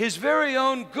spirit, his very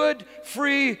own good,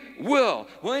 free will.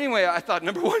 Well, anyway, I thought,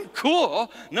 number one,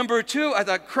 cool. Number two, I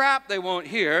thought, crap, they won't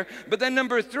hear. But then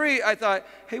number three, I thought,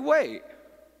 hey, wait.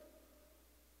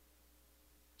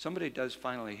 Somebody does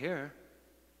finally hear.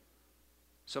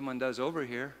 Someone does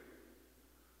overhear.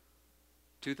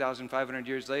 2,500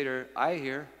 years later, I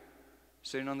hear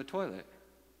sitting on the toilet.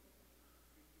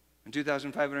 And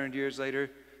 2,500 years later,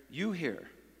 you hear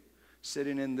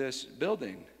sitting in this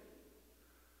building.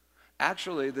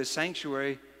 Actually, the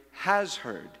sanctuary has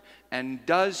heard and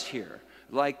does hear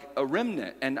like a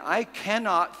remnant. And I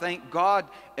cannot thank God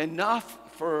enough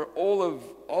for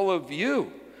all of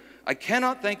you. I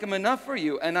cannot thank him enough for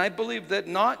you. And I believe that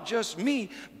not just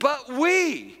me, but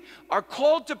we are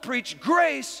called to preach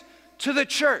grace to the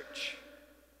church.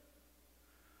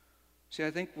 See, I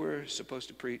think we're supposed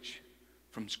to preach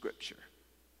from Scripture.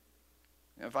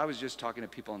 Now, if I was just talking to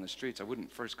people on the streets, I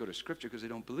wouldn't first go to Scripture because they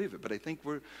don't believe it. But I think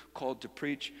we're called to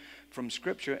preach from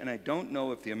Scripture, and I don't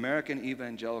know if the American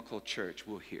evangelical church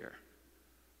will hear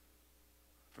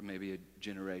for maybe a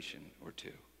generation or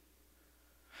two.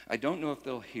 I don't know if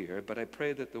they'll hear, but I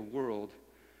pray that the world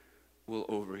will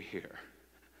overhear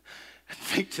and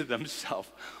think to themselves,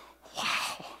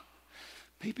 wow,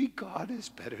 maybe God is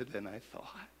better than I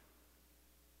thought.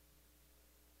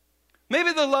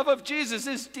 Maybe the love of Jesus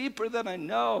is deeper than I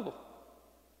know.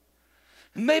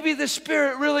 Maybe the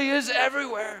Spirit really is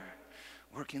everywhere,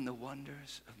 working the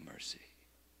wonders of mercy.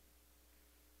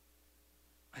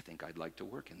 I think I'd like to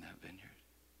work in that vineyard.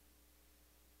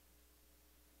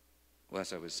 Well,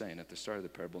 as I was saying, at the start of the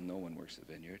parable, no one works the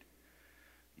vineyard,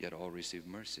 yet all receive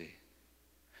mercy.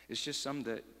 It's just some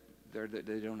that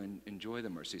they don't enjoy the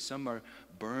mercy. Some are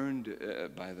burned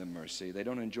by the mercy. They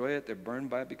don't enjoy it. They're burned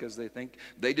by it because they think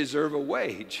they deserve a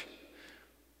wage.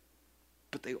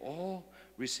 But they all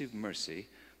receive mercy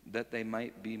that they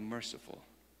might be merciful.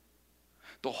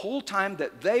 The whole time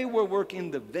that they were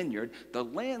working the vineyard, the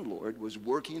landlord was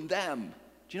working them.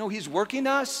 Do you know he's working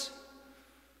us?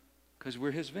 Because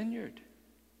we're his vineyard.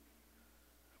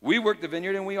 We work the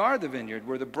vineyard and we are the vineyard.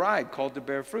 We're the bride called to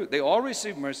bear fruit. They all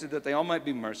receive mercy that they all might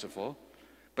be merciful.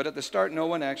 But at the start, no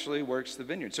one actually works the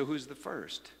vineyard. So who's the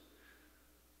first?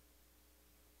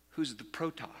 Who's the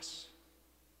protos?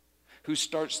 Who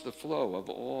starts the flow of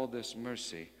all this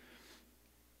mercy?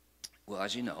 Well,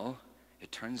 as you know,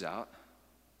 it turns out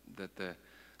that the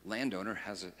landowner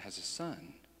has a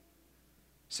son.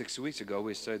 6 weeks ago,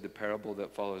 we studied the parable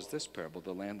that follows this parable.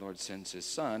 The landlord sends his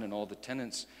son, and all the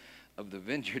tenants of the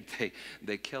vineyard,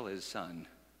 they kill his son.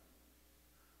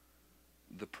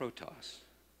 The protos.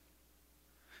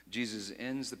 Jesus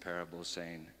ends the parable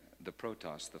saying, the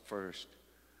protos, the first,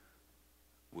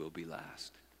 will be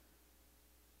last,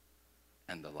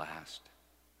 and the last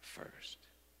first.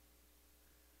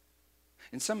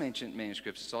 In some ancient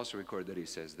manuscripts, it's also recorded that he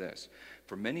says this,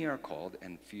 for many are called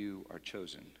and few are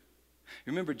chosen.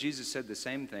 Remember, Jesus said the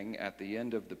same thing at the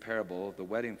end of the parable of the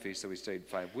wedding feast that we studied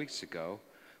 5 weeks ago,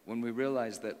 when we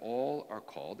realized that all are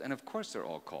called, and of course they're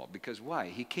all called, because why?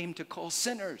 He came to call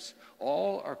sinners.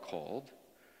 All are called,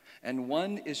 and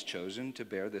one is chosen to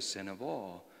bear the sin of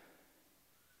all.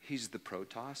 He's the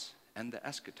protos and the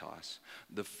eschatos,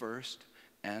 the first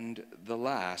and the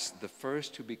last, the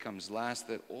first who becomes last,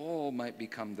 that all might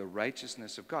become the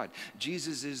righteousness of God.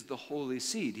 Jesus is the holy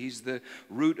seed. He's the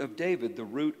root of David, the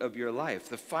root of your life.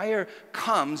 The fire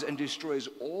comes and destroys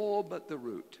all but the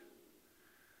root.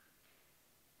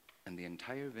 And the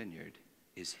entire vineyard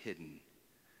is hidden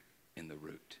in the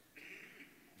root.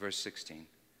 Verse 16.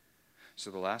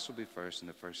 So the last will be first and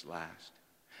the first last.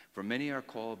 For many are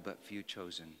called but few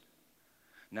chosen.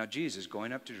 Now Jesus,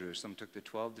 going up to Jerusalem, took the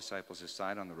 12 disciples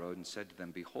aside on the road and said to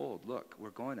them, behold, look, we're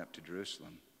going up to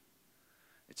Jerusalem.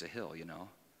 It's a hill, you know.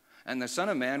 And the Son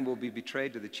of Man will be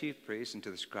betrayed to the chief priests and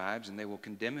to the scribes, and they will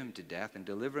condemn him to death and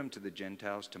deliver him to the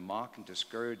Gentiles to mock and to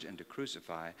scourge and to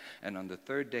crucify. And on the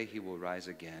third day he will rise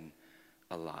again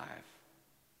alive.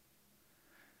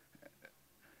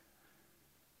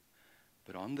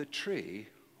 But on the tree,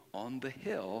 on the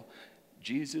hill,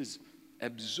 Jesus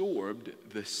absorbed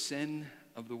the sin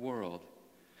of the world.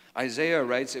 Isaiah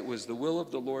writes, it was the will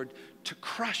of the Lord to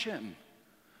crush him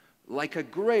like a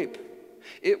grape.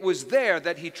 It was there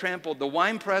that he trampled the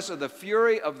winepress of the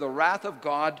fury of the wrath of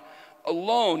God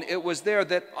alone. It was there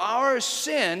that our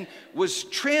sin was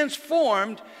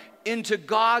transformed into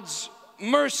God's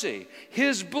mercy.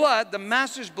 His blood, the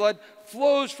Master's blood,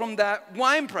 flows from that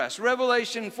winepress.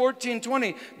 Revelation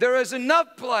 14:20, there is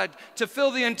enough blood to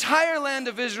fill the entire land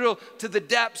of Israel to the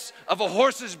depths of a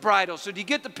horse's bridle. So do you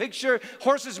get the picture?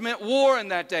 Horses meant war in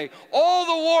that day. All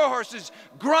the war horses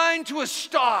grind to a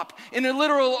stop in a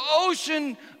literal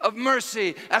ocean of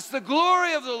mercy as the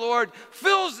glory of the Lord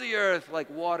fills the earth like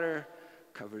water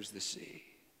covers the sea.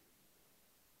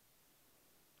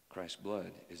 Christ's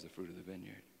blood is the fruit of the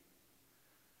vineyard.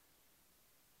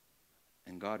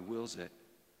 And God wills it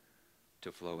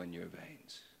to flow in your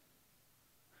veins.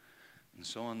 And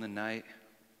so on the night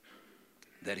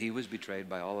that he was betrayed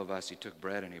by all of us, he took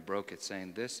bread and he broke it,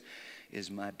 saying, "This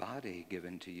is my body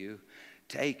given to you.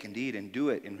 Take and eat and do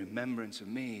it in remembrance of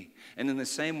me." And in the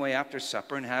same way, after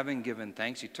supper and having given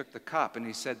thanks, he took the cup and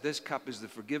he said, "This cup is the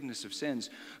forgiveness of sins,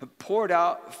 poured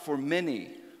out for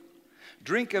many.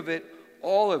 Drink of it,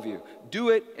 all of you. Do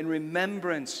it in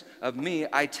remembrance of me.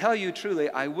 I tell you truly,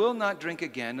 I will not drink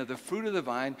again of the fruit of the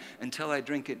vine until I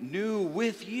drink it new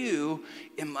with you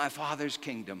in my Father's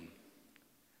kingdom."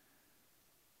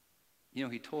 You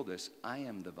know, he told us, I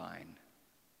am the vine.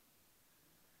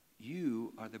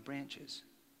 You are the branches.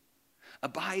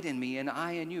 Abide in me and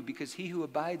I in you, because he who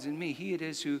abides in me, he it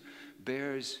is who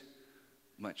bears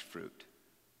much fruit.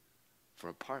 For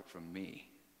apart from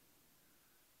me,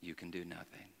 you can do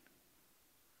nothing.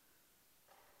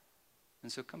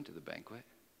 And so come to the banquet,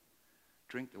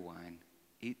 drink the wine,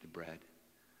 eat the bread,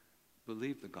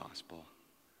 believe the gospel,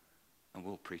 and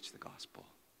we'll preach the gospel.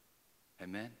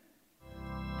 Amen?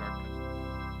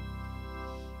 Darkness.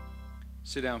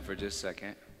 Sit down for just a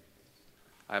second.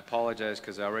 I apologize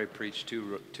because I already preached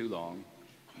too long,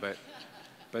 but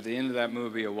at the end of that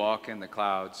movie, A Walk in the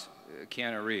Clouds,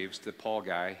 Keanu Reeves, the Paul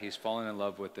guy, he's fallen in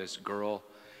love with this girl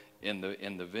in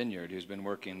the vineyard who's been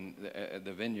working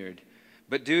the vineyard.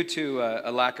 But due to a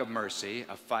lack of mercy,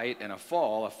 a fight and a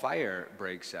fall, a fire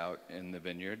breaks out in the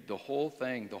vineyard. The whole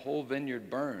vineyard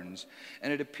burns.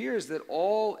 And it appears that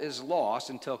all is lost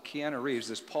until Keanu Reeves,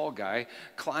 this Paul guy,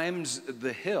 climbs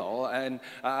the hill. And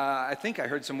I think I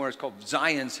heard somewhere it's called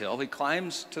Zion's Hill. He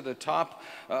climbs to the top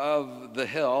of the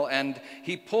hill and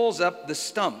he pulls up the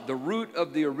stump, the root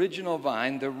of the original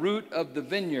vine, the root of the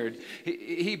vineyard.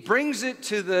 He brings it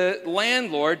to the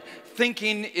landlord,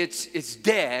 thinking it's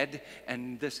dead,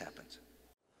 and this happens.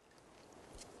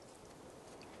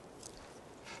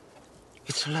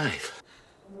 It's alive.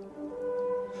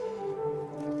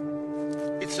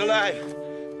 It's alive.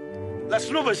 Las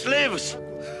nubes lives.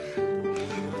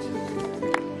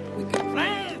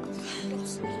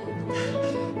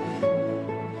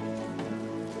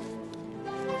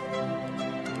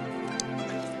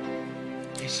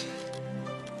 This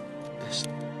is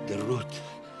the root.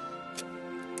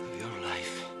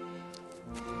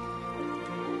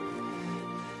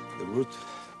 Root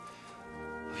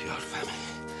of your family.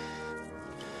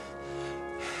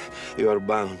 You are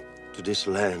bound to this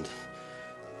land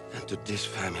and to this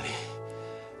family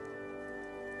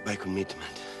by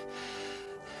commitment,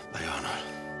 by honor,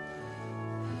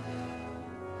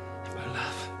 and by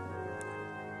love.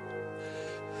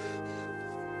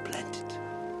 Plant it.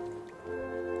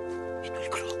 It will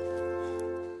grow.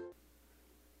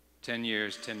 10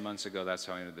 years, 10 months ago, that's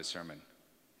how I ended the sermon.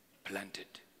 Plant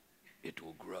it. It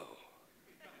will grow.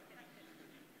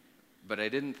 But I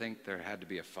didn't think there had to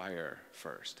be a fire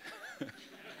first.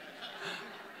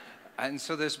 And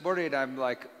so this morning I'm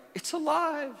like, it's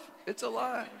alive, it's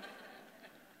alive.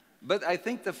 But I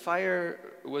think the fire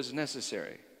was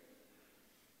necessary.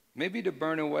 Maybe to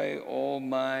burn away all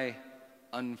my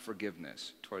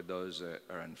unforgiveness toward those that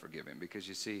are unforgiving. Because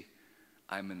you see,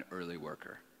 I'm an early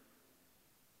worker.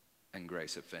 And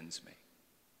grace offends me.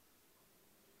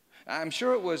 I'm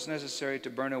sure it was necessary to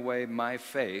burn away my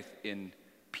faith in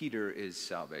Peter is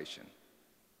salvation,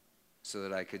 so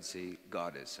that I could see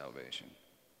God is salvation.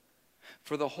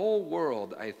 For the whole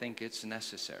world, I think it's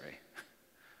necessary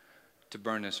to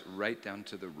burn us right down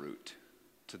to the root,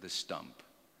 to the stump.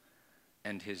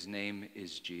 And his name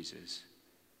is Jesus,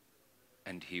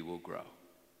 and he will grow.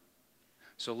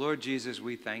 So Lord Jesus,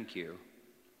 we thank you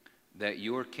that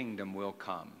your kingdom will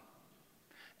come,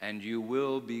 and you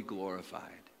will be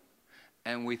glorified.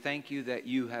 And we thank you that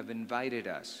you have invited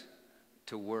us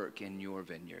to work in your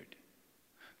vineyard.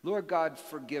 Lord God,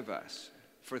 forgive us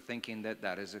for thinking that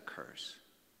that is a curse.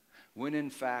 when in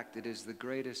fact it is the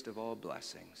greatest of all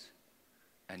blessings,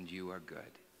 and you are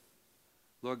good.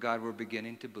 Lord God, we're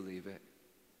beginning to believe it.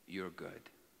 You're good.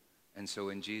 And so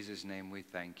in Jesus' name we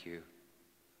thank you.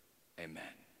 Amen.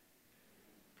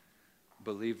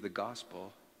 Believe the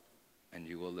gospel, and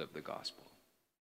you will live the gospel.